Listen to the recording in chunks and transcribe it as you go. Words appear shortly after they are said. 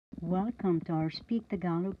Welcome to our Speak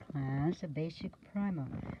Tagalog class, a basic primer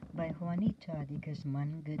by Juanita de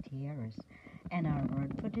Gutierrez. And our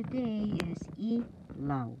word for today is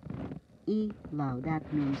ilaw. Ilaw,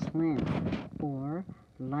 that means lamp or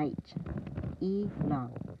light.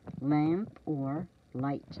 Ilaw, lamp or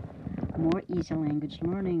light. More easy language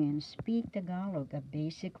learning in Speak Tagalog, a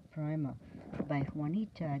basic primer by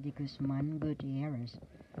Juanita de Gutierrez.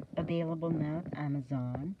 Available now at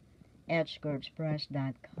Amazon,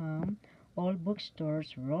 edgecourtspress.com, all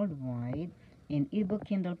bookstores worldwide, in ebook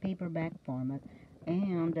Kindle paperback format,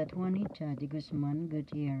 and at Juanita de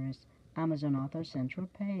Gutierrez Amazon Author Central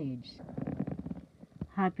page.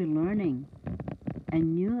 Happy learning a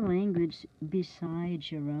new language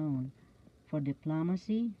besides your own for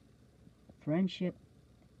diplomacy, friendship,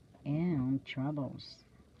 and travels.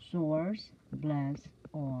 Source, bless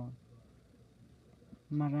all.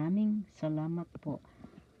 Maraming salamat po.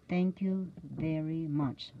 Thank you very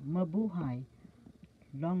much. Mabuhay.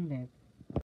 Long live